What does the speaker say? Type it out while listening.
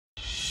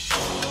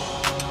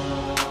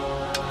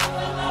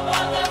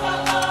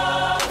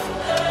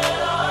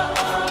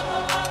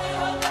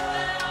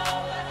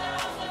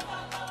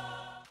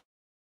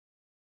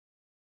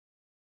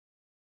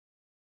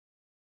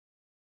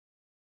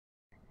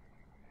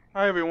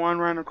Hi everyone,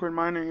 Rhino Quid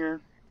Miner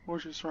here, or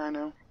just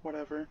Rhino,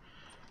 whatever.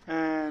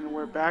 And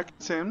we're back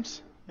in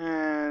Sims,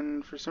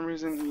 and for some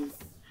reason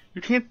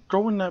you can't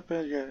go in that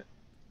bed yet.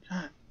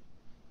 God.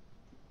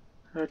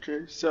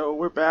 Okay, so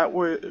we're back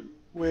with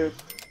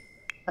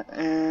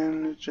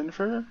and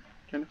Jennifer,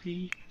 yeah,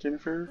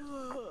 Jennifer.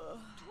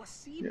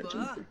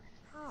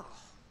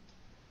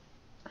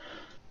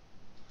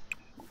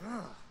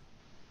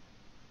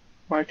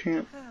 Why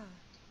can't?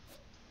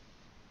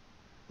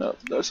 No,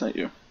 that's not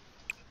you.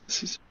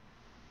 This is.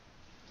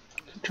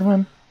 Come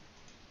on.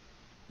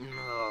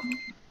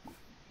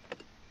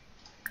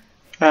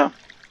 Oh.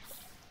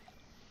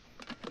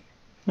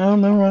 No,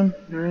 never mind.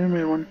 You already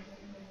made one.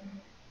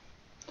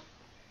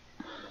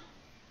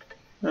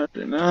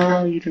 Okay,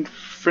 now you can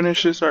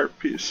finish this art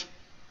piece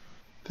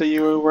that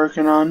you were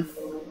working on.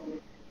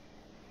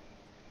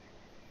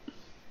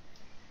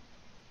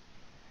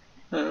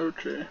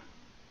 Okay.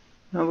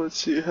 Now let's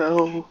see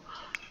how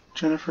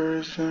Jennifer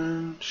is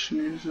doing. She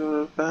needs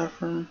a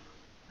bathroom.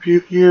 If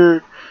you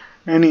hear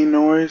any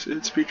noise,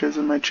 it's because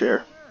of my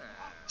chair.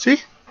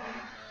 See?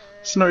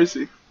 It's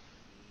noisy.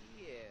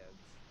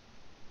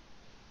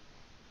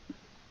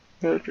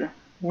 Okay.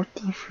 What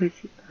the freak?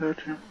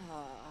 Okay.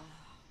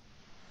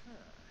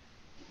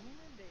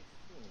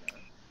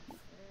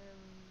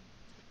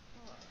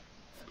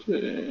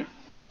 Okay.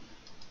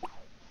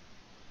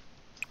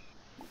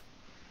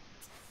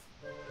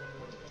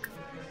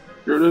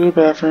 Go to the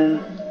bathroom.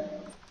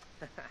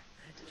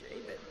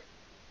 Jabin,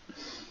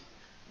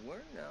 we're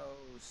no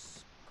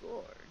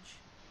scourge.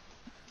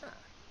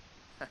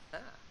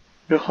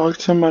 You'll hug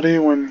somebody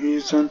when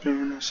he's done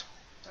being this.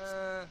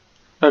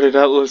 Okay,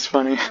 that looks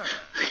funny.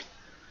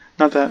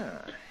 Not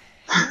that.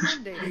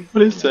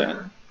 What is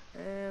that?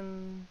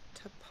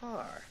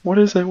 Tapar. What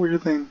is that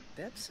weird thing?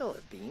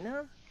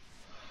 Bepsilabina?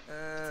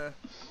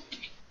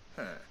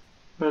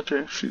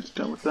 Okay, she's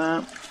done with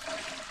that.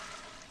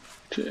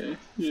 Okay,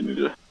 you need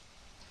to.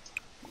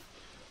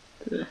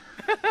 Okay.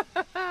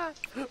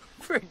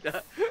 Frig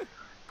that.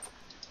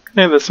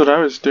 Hey, that's what I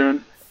was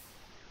doing.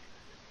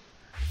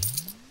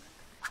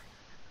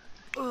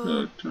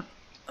 Okay.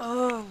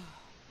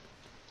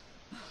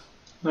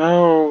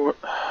 No.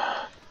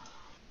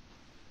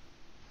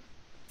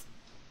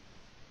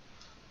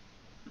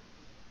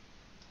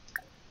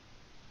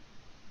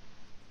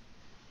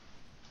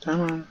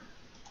 Come on.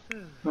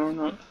 No,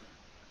 not.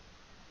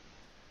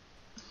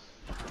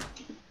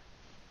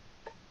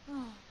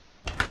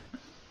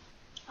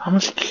 How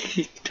much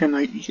cake can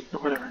I eat or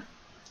whatever?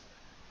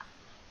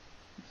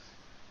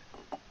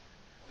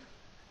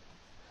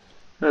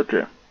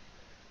 Okay.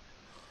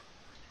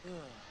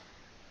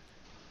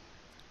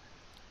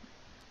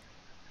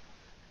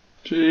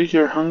 Gee,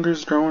 your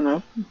hunger's growing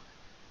up.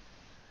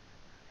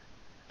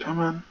 Come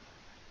on.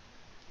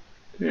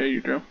 Yeah,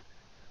 you do.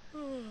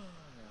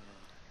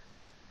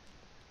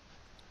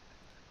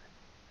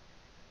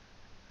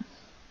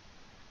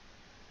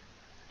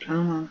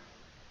 Come on.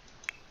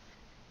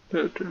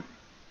 Okay.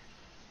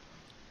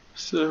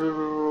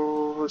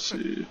 So, let's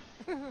see.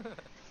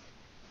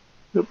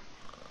 Yep.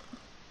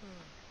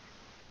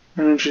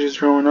 Energy's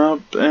growing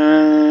up,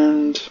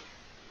 and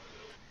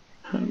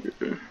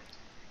hunger.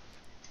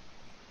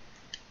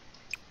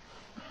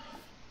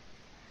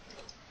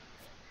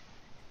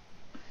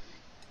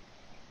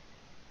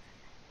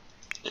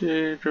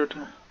 Okay, go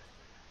to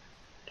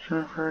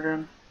Jennifer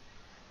again.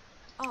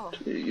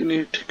 Okay, you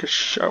need to take a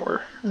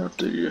shower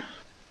after you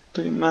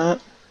clean that.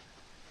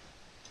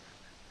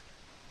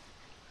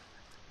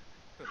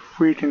 If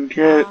we can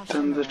get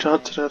them the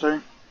shot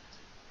together.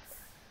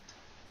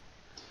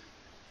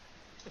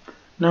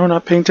 No,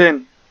 not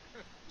painting.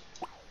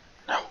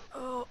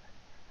 No.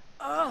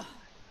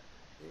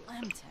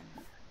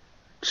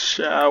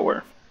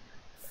 Shower.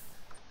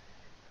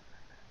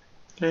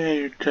 There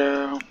you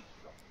go.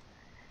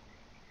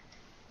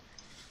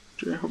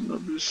 Okay, I hope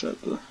nobody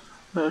set the.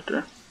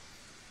 Okay.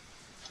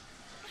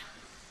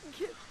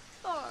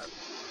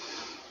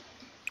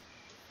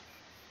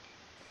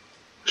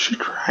 Is she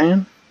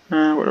crying?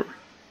 Whatever.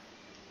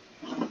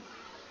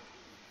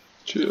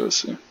 Gee, let's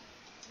see.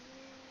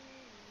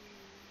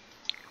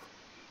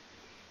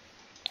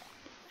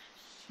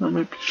 I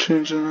might be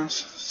changing this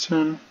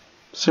soon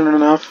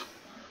enough.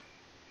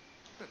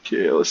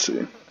 Okay, let's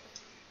see.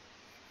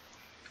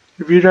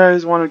 If you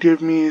guys want to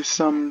give me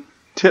some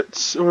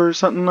tips or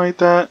something like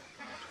that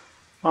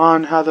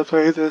on how to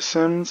play The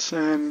Sims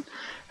and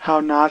how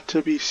not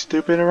to be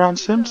stupid around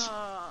Sims,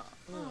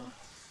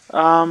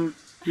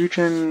 you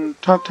can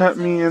contact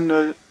me in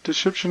the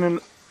description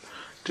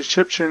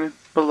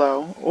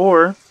below,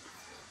 or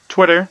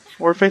Twitter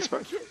or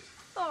Facebook.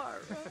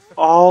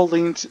 All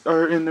links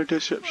are in the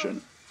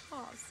description.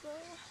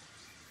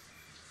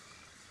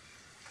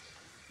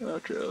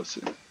 Okay, let's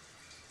see.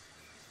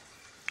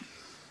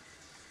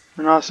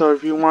 And also,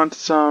 if you want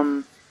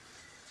some,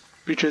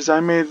 because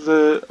I made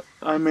the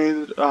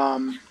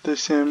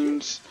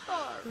Sims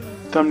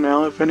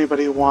thumbnail. If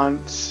anybody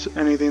wants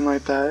anything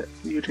like that,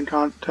 you can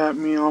contact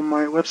me on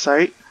my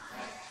website.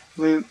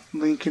 Link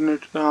in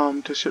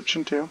the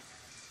description too.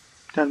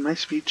 God, my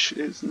speech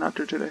is not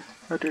there today.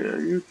 Okay, are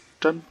you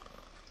done?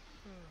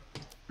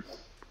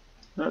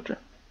 Okay.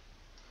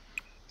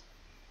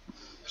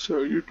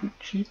 So you can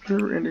keep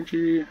your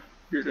energy.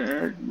 You're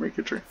gonna make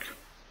a drink.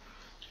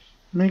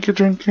 Make a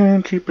drink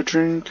and keep a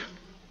drink.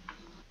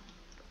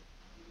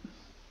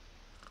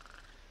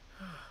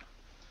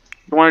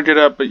 You want to get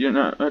up, but you're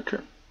not. Okay.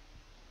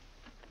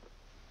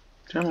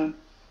 Come on.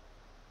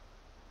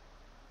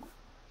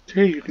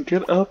 Okay, you can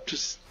get up.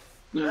 Just.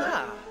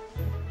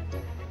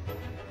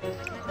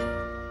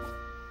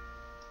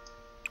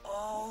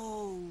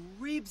 Oh,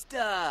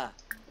 Reebsta!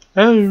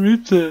 Oh,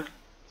 Rita.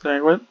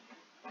 Sorry, what?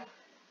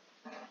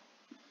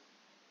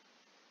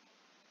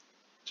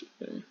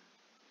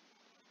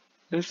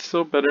 It's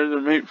still better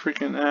than Mate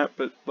freaking app,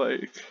 but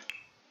like.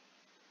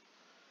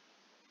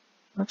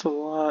 That's a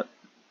lot.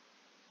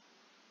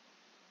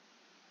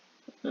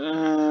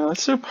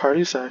 Let's do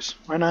party size.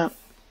 Why not?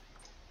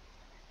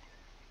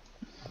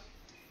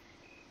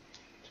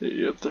 Okay,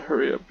 you have to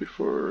hurry up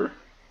before.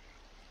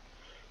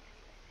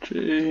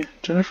 Okay,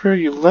 Jennifer,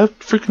 you left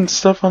freaking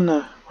stuff on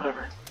the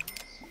whatever.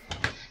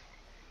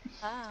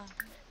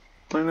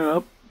 Clean it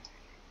up.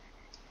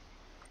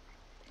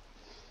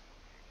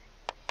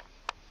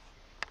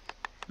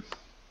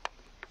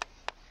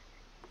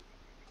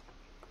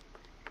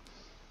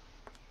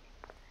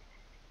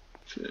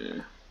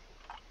 Okay.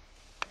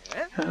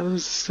 How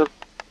does stuff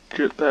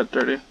get that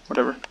dirty?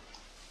 Whatever.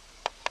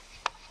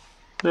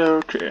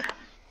 Okay.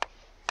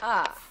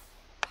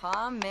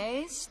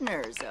 Pame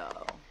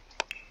Snurzo.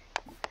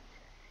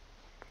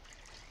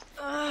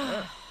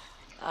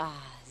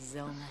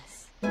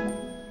 Zomas.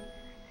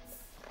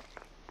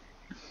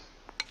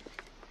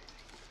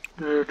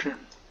 Okay.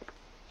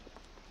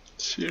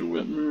 Let's see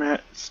what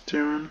Matt's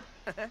doing.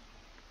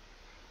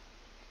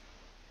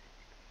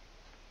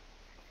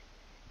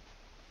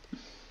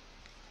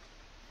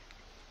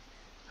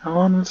 How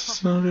long is this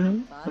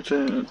doing?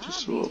 Okay,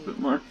 just a little bit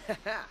more.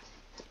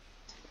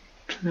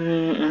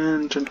 Okay,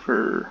 and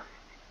Jennifer.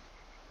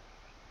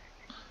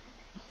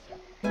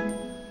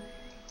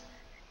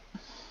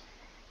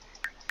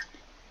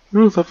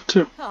 Ooh, level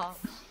 2.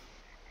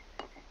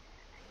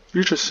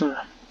 You're just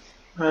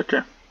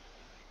okay.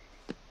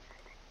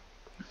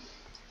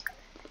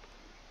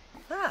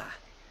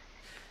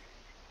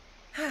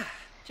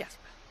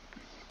 Jasper.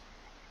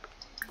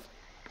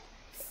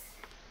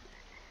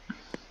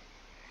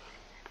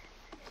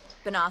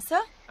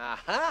 Benassa?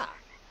 Aha!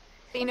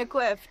 Been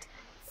equipped.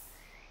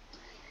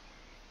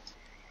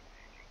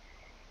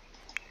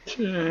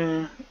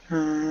 Okay,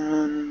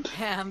 and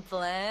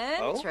Pamplin.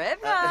 Oh?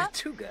 Trivia.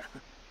 Tuga.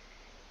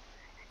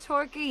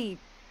 Torky.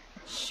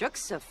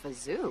 Shuksa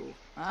Fazoo.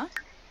 Huh?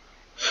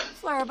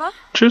 Flurba.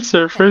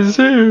 Jutsu for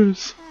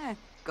zoos.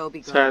 Go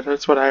be Sorry, good.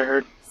 that's what I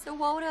heard.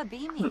 Sawoda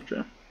Beamy.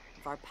 Okay.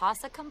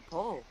 Varpasa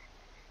Kampo.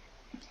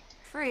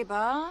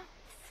 Friba.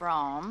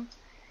 From.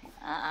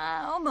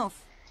 Omuf.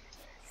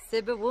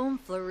 Sibawum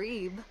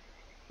Florib.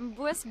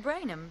 Bwis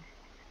Brainum.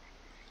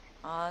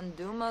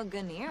 Anduma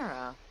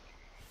Ganira.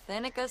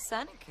 Thenica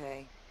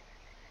Seneca.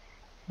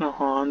 Oh,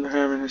 I'm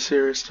having a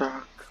serious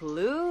talk.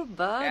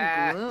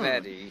 Kluba Gloom.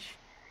 Medish.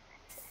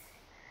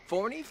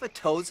 Forny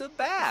Fatoza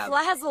Bab.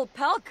 Flazzle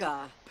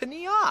Pelka.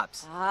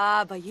 Peniops.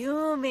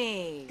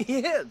 Bayumi.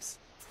 Yibs.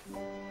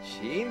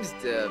 Sheems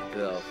de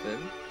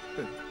Belfin.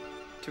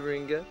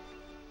 Turinga.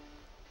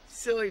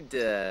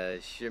 Sorda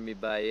Shirmi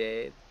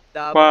Baye.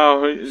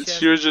 Wow,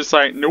 she was just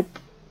like, nope.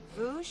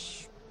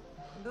 Vush.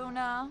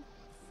 Buna.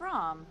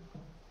 From.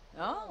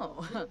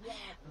 Oh.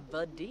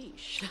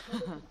 Vadish.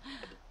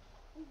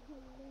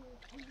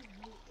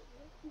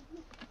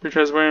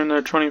 Because we're in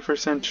the 21st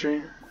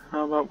century.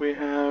 How about we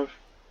have...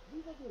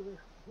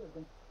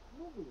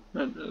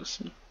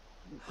 Crimson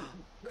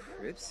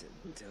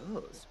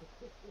Doze.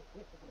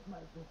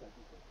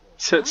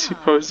 Sexy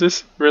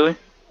poses? Really?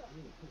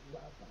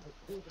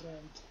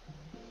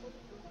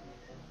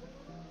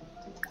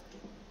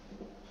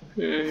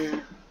 Okay.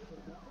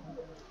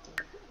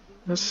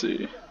 Let's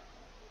see.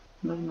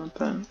 No, not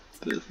that.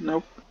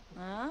 Nope.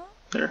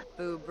 There.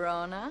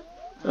 Bubrona.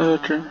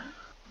 Okay.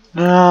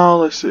 Now,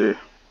 let's see.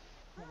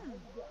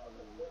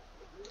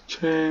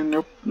 Okay,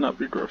 nope, not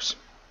be gross.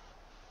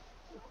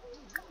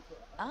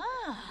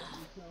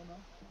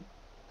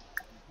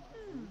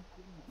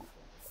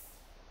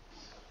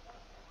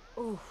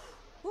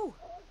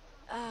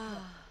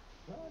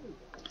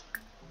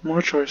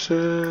 More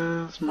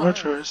choices, more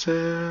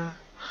choices.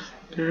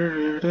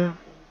 Do-do-do.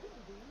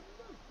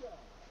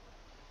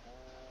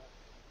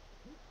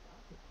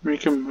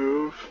 Make him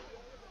move.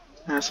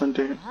 Ask on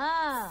date.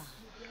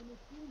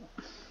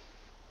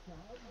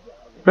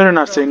 Better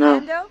not say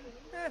no.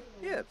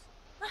 Yibs.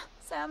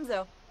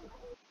 Samzo.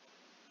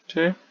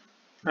 Okay.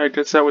 I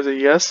guess that was a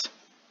yes.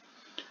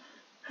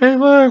 Hey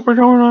look, we're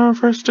going on our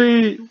first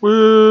date!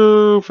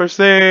 Woo! First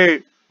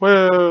date!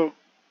 Woo!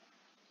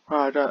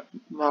 Wow, I got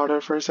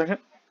louder for a second.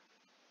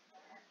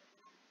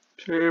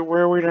 Okay,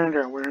 where are we gonna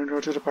go? We're gonna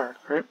go to the park,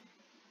 right?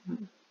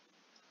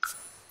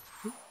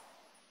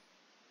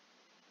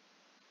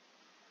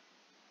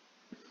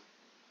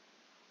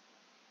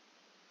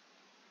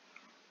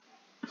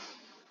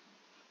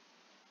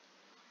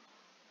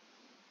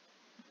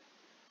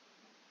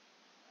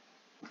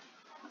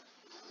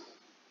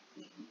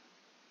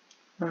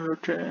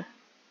 Okay.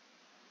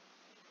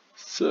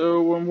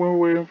 So when we're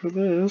waiting for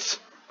this,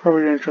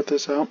 probably gonna cut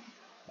this out,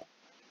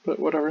 but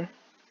whatever.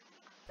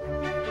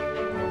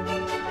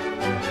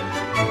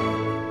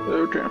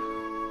 Okay.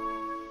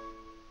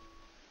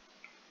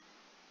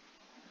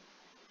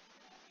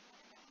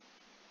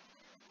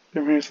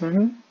 Give me a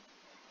second.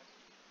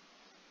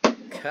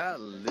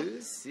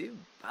 Kalusi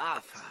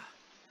Bafa.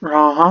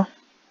 Uh-huh.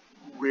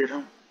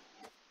 Weirdo.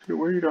 Dude,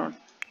 where are you going?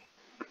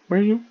 Where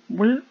are you?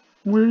 Where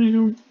are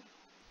you?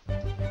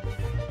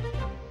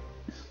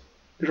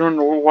 You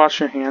don't wash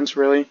your hands,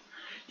 really?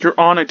 You're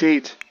on a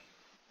date.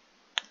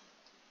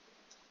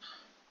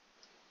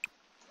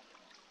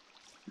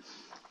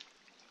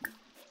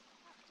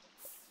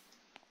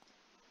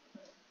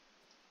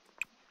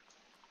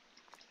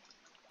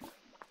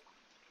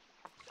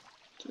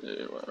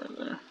 Okay, right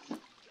there.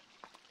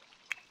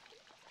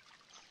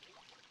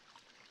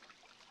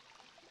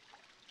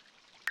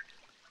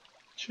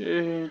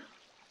 Okay.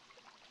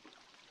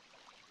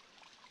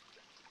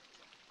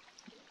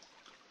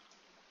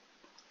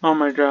 Oh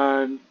my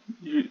god.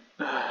 You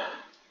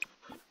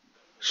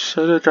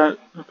should have got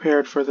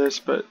prepared for this,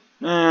 but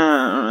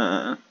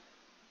okay,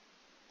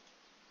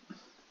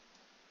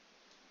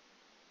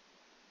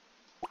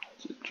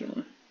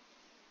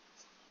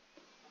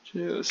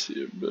 let's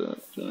see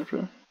about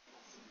Jennifer.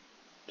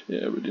 Okay,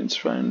 everything's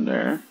fine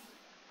there.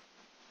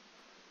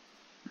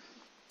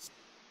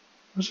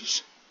 What's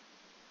this?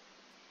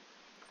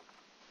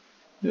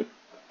 Yep.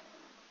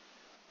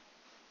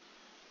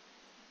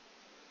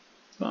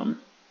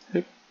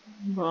 Hip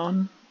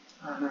bomb.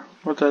 I don't know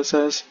what that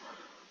says.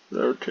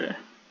 But okay.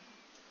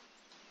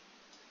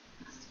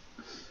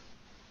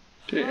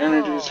 Okay,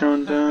 energy's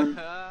going down.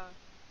 Uh-huh.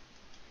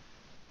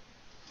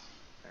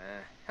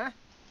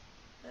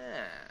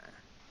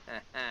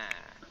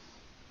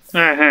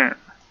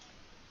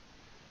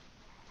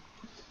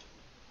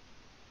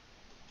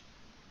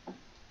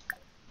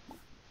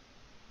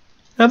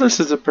 Now this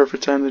is the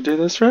perfect time to do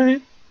this, right?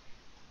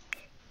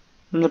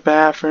 In the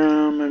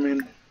bathroom, I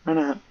mean, why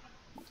not?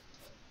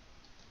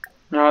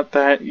 Not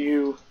that,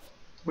 you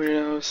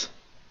weirdos.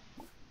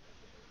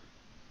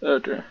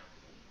 Okay.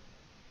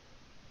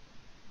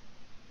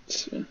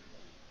 Let's see.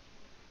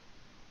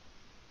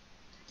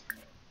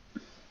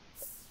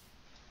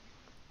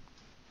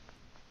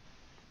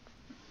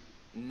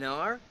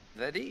 Nar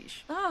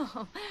Vadish.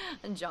 Oh,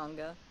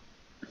 Jonga.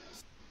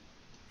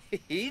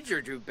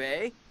 Heidra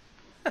Drube.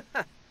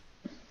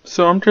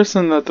 So I'm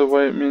guessing that the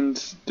white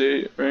means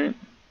date, right?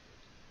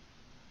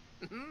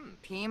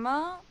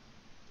 Pima,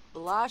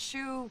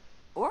 Blashu,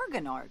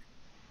 Organorg.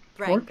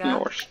 Branka,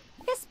 Organorg.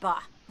 Ispa,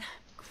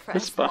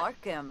 Ispa.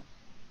 Kreslarkim,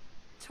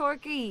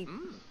 Torky,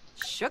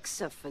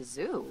 Shuksa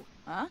Fazoo,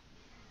 huh?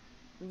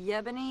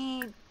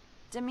 Yebony,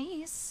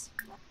 Demise.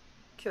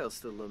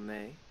 Kelsta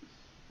Lemay.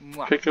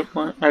 Pickup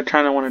line? I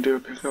kinda want to do a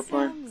pickup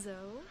line. Samzo.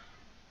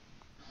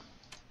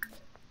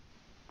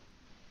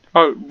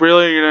 Oh,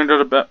 really? You're gonna go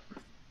to bed?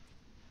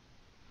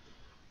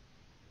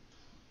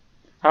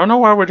 I don't know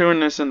why we're doing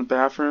this in the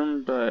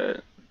bathroom,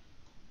 but...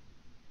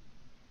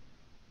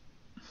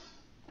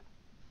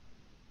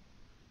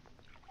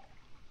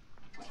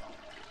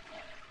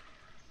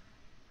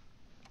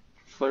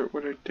 Flirt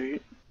with a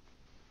date?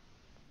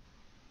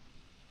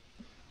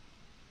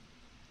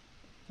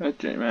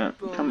 Okay, man,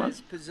 come on.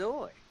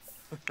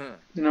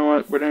 You know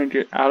what? We're gonna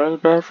get out of the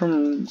bathroom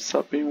and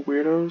stop being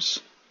weirdos.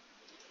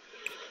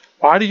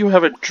 Why do you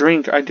have a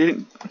drink? I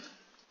didn't...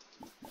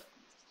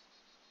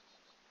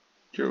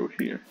 Go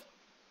here.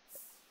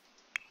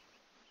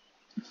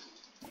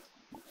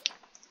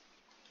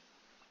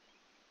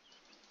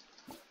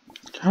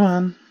 Come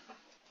on.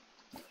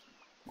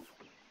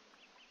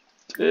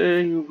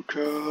 There you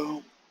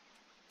go.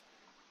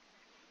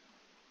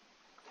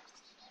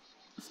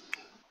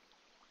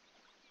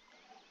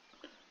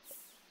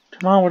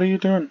 Come on, what are you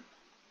doing?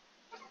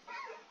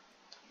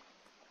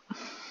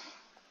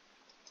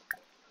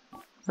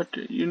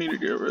 Okay, you need to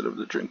get rid of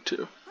the drink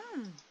too.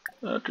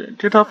 Okay,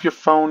 get off your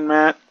phone,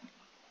 Matt.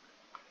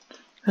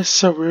 That's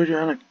so rude,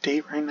 you're on a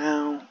date right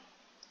now.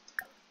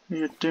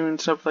 You're doing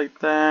stuff like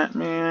that,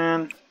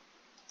 man.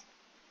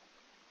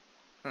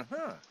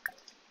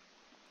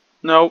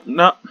 No,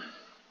 no.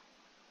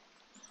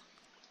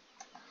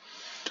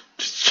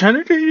 Just trying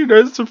to get you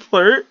guys to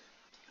flirt,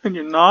 and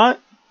you're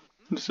not.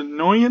 It's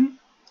annoying.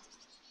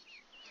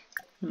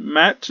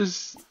 Matt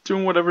just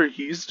doing whatever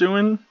he's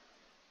doing.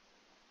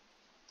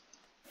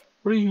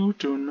 What are you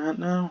doing, Matt,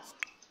 now?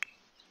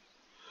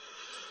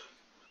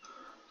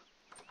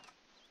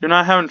 You're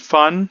not having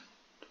fun?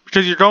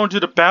 Because you're going to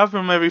the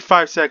bathroom every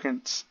 5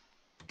 seconds.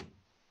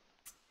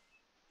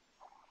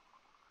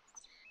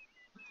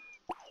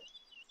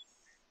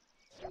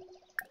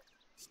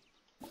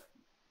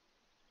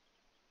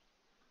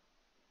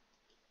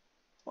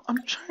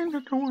 I'm trying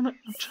to go on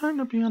I'm trying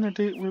to be on a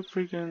date with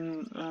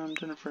freaking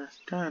Jennifer.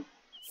 God.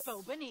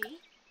 Bobani,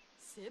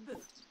 Sibu,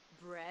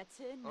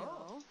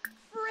 Bretino,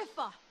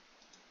 Friffa,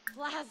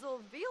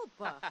 Flazzle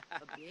Vilpa,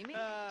 Abimi.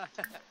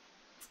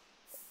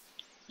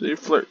 They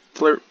flirt,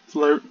 flirt,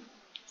 flirt.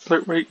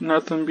 Flirt like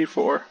nothing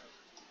before.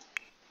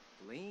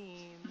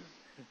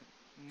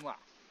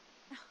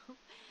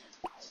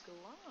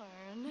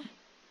 Darn.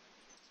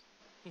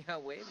 Ja,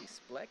 wavy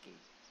splecky.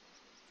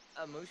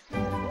 A moosh.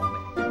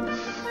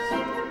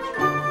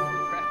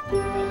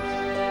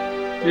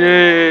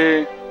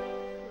 Yay!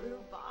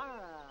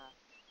 Brubara.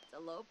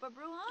 Talopa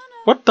Bruhana.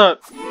 What the?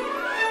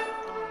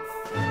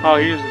 Oh,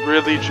 he's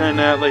really trying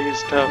to act like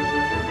he's tough.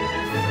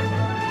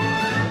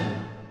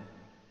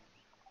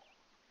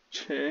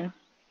 Okay.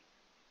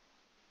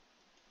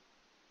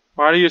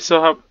 Why do you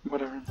still have...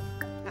 Whatever.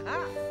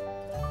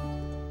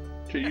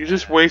 Dude, you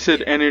just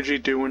wasted energy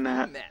doing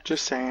that.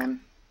 Just saying.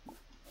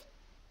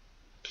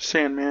 Just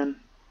saying, man.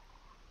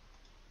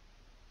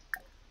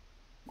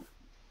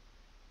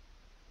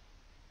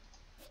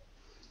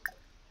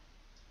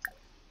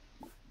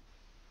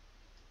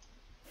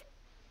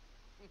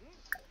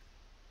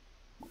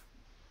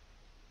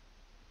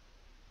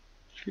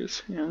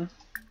 Just hand.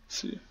 Let's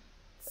see.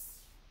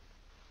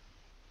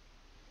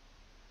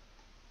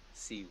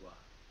 Siwa.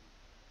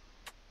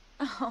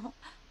 Oh.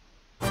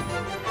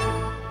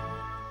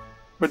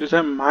 Wait, is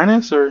that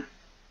minus or?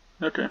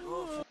 Okay.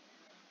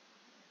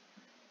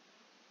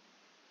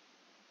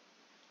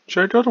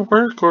 Should I go to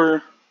work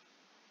or?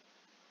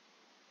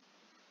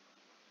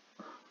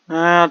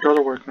 I'll go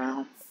to work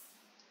now.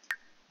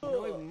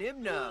 Noib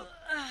nibnub.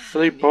 Are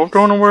they both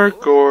going to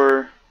work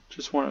or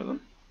just one of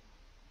them?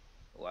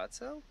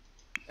 Whatso?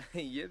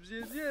 Yibs,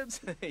 yibs, yibs.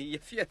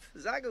 Yif, yif,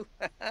 zagu.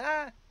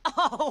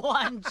 Oh,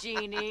 one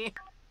genie.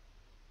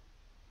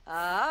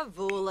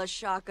 Vula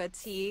Shaka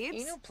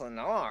Teeps. Eno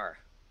planar.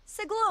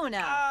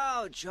 Sigluna.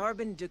 Oh,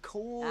 Jarbin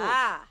decor.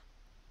 Ah.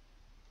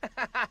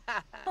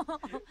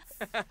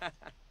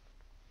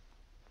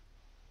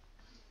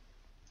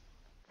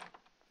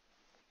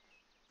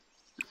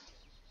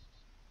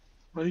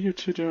 What are you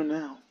two doing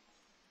now?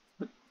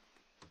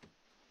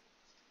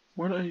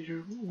 What are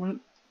you? What?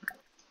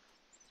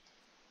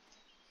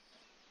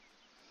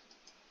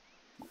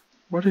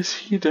 What is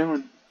he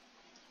doing?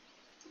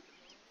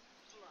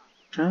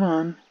 Come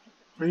on.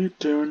 What are you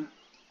doing?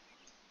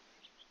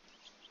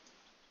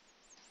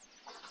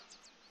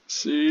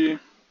 See.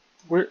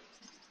 Where?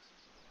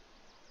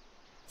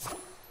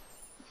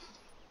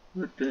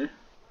 Okay.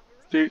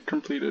 Date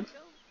completed.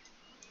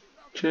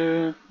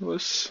 Okay,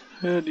 let's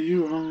head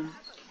you home.